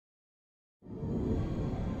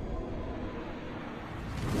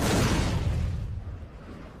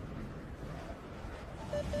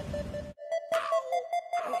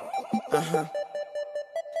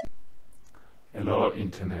Hello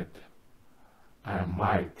Internet, I am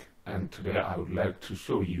Mike, and today I would like to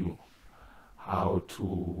show you how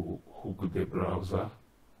to hook the browser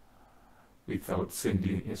without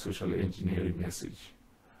sending a social engineering message.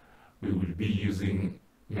 We will be using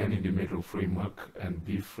man-in-the-middle framework and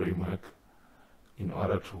beef framework in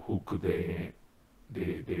order to hook the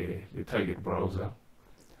target browser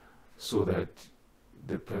so that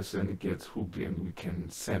the person gets hooked and we can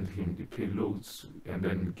send him the payloads and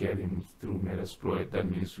then get him through Metasploit. That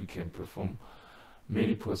means we can perform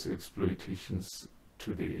many post exploitations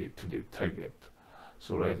to the target.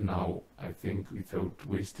 So right now, I think without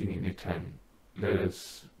wasting any time, let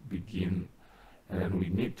us begin. And then we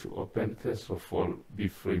need to open, first of all, the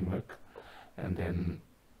framework, and then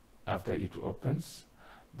after it opens,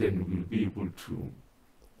 then we'll be able to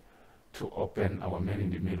open our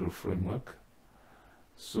man-in-the-middle framework,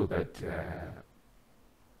 so that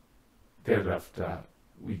thereafter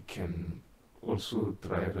we can also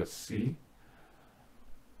try to see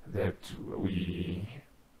that we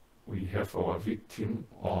have our victim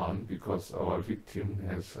on, because our victim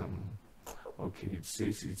has okay, it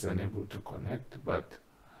says it's unable to connect, but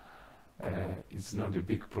it's not a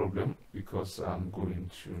big problem, because I'm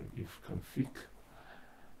going to, if config,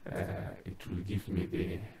 it will give me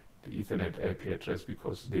the Ethernet IP address,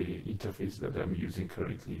 because the interface that I'm using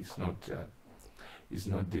currently is not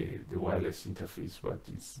the wireless interface, but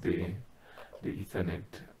it's the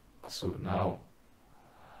Ethernet. So now,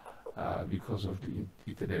 because of the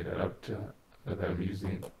Ethernet adapter that I'm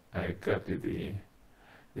using, I got the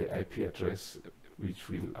IP address, which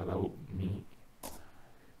will allow me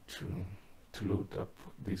to load up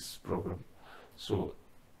this program. So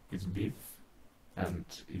it's beef and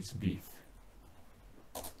it's beef.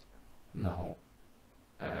 Now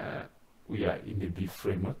we are in the beef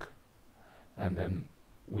framework, and then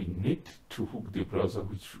we need to hook the browser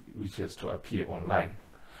which has to appear online.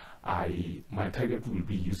 My target will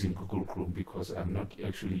be using Google Chrome, because I'm not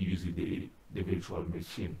actually using the virtual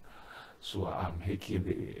machine. So I'm hacking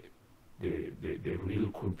the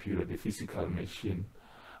real computer, the physical machine,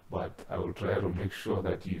 but I will try to make sure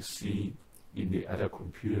that you see in the other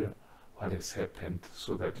computer what has happened,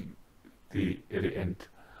 so that at the end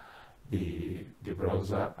the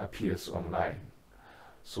browser appears online.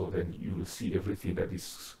 So then you will see everything that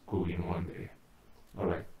is going on there.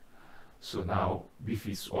 Alright, so now beef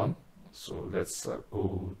is on. So let's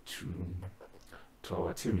go to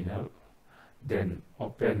our terminal, then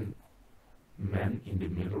open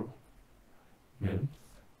man-in-the-middle.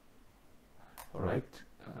 Alright,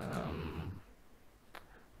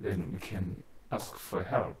 then we can ask for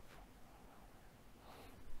help.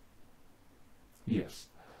 Yes,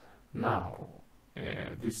 now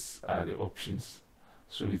these are the options.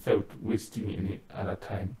 So without wasting any other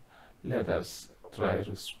time, let us try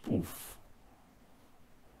to spoof.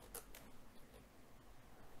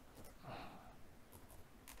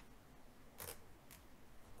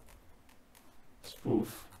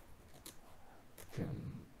 Spoof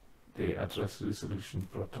the address resolution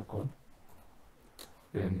protocol.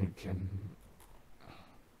 Then we can,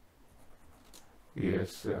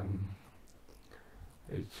 yes,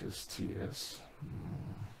 HSTS.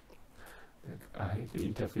 The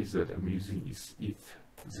interface that I'm using is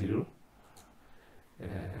ETH0.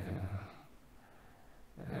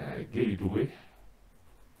 Gateway.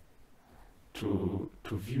 To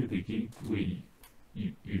view the gateway,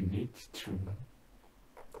 you need to,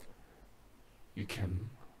 you can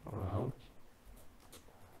route,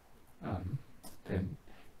 and then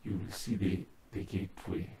you will see the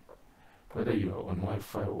gateway, whether you are on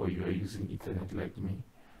Wi-Fi or you are using Ethernet like me.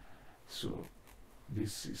 So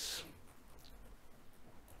this is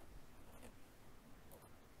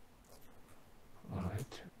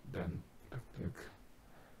alright. Then click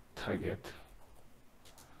target.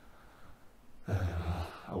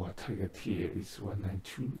 Our target here is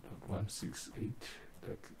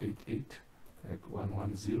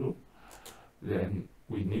 192.168.88.110. Then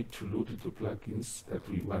we need to load the plugins that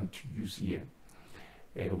we want to use here.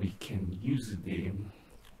 We can use the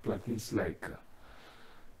plugins like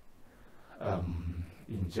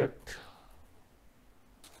inject,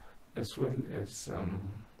 as well as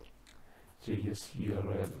JS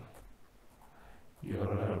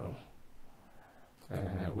URL,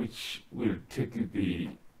 which will take the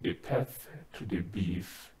path to the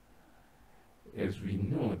beef, as we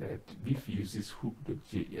know that beef uses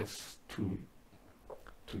hook.js to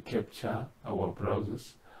capture our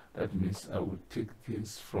browsers. That means I will take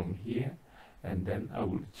things from here, and then I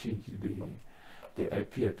will change the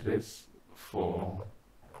IP address for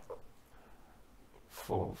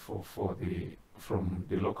from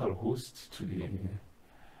the local host to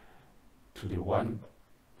the one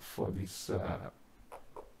for this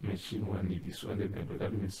machine when it is enabled.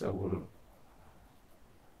 That means I will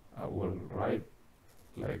write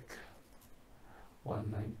like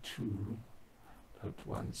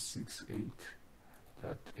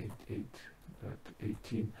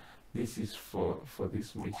 192.168.88.18. This is for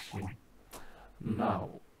this machine. Now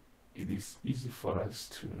it is easy for us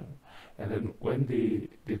to, and then when the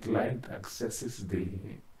client accesses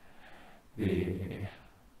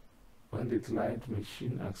when the client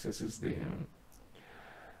machine accesses the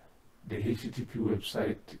HTTP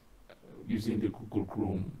website using the Google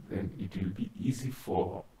Chrome, then it will be easy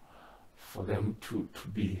for them to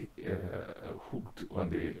be hooked on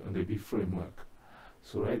the B framework.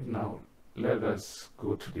 So right now, let us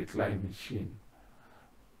go to the client machine.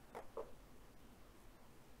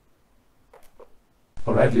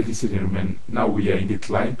 Alright, ladies and gentlemen, now we are in the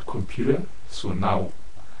client computer. So now,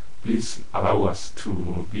 please allow us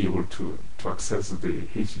to be able to access the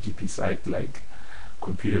HTTP site like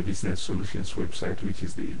Computer Business Solutions website, which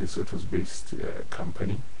is the Lesotho-based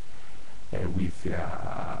company with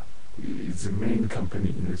it's the main company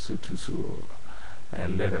in Lesotho. So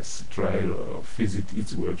let us try to visit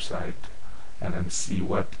its website and then see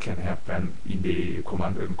what can happen in the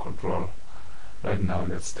command and control. Right now,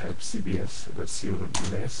 let's type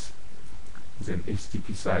cbs.co.us. It's an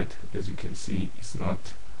HTTP site. As you can see, it's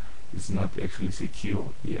not actually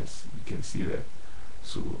secure. Yes, you can see that.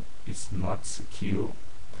 So it's not secure.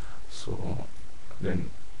 So then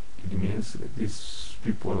it means that these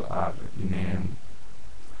people are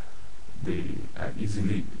they are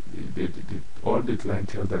easily all the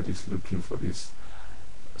clientele that is looking for this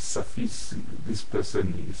service. This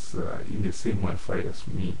person is in the same Wi-Fi as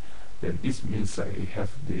me. Then this means I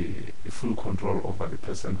have the full control over the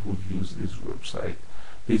person who views this website.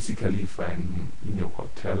 Basically, if I'm in a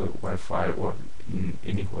hotel Wi-Fi or in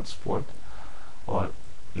any hotspot, or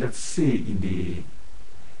let's say in the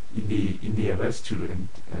restaurant,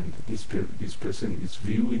 and this person is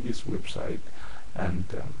viewing this website, and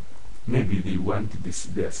maybe they want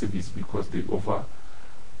their service because they offer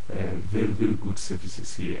very good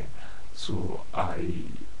services here. So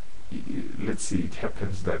let's say it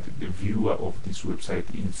happens that the viewer of this website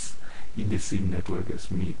is in the same network as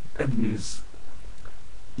me. That means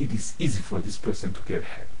it is easy for this person to get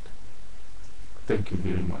hacked. Thank you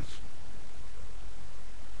very much.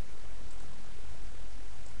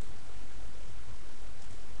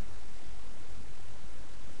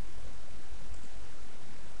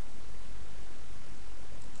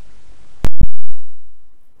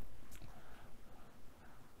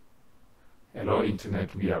 Hello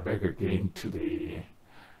Internet, we are back again to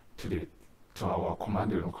our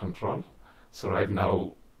command and control. So right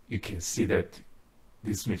now you can see that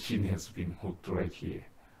this machine has been hooked right here,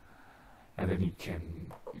 and then you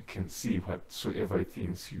can see whatsoever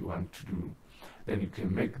things you want to do. Then you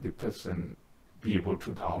can make the person be able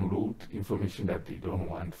to download information that they don't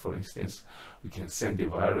want. For instance, we can send a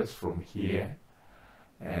virus from here,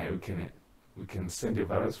 and we can send a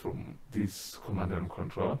virus from this command and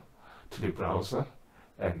control to the browser,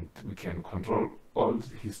 and we can control all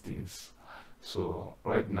these things. So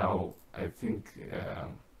right now I think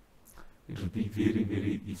it will be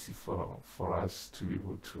very easy for us to be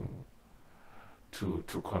able to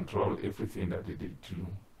control everything that they do.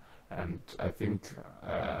 And I think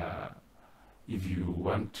if you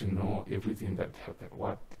want to know everything that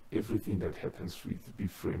happens with B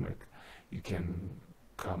framework, you can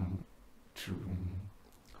come to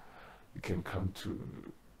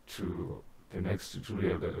the next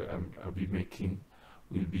tutorial that I'll be making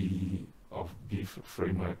will be of B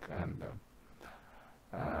framework, and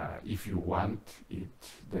if you want it,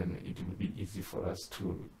 then it will be easy for us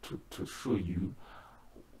to show you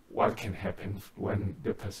what can happen when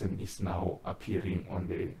the person is now appearing on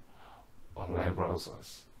the online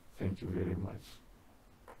browsers. Thank you very much.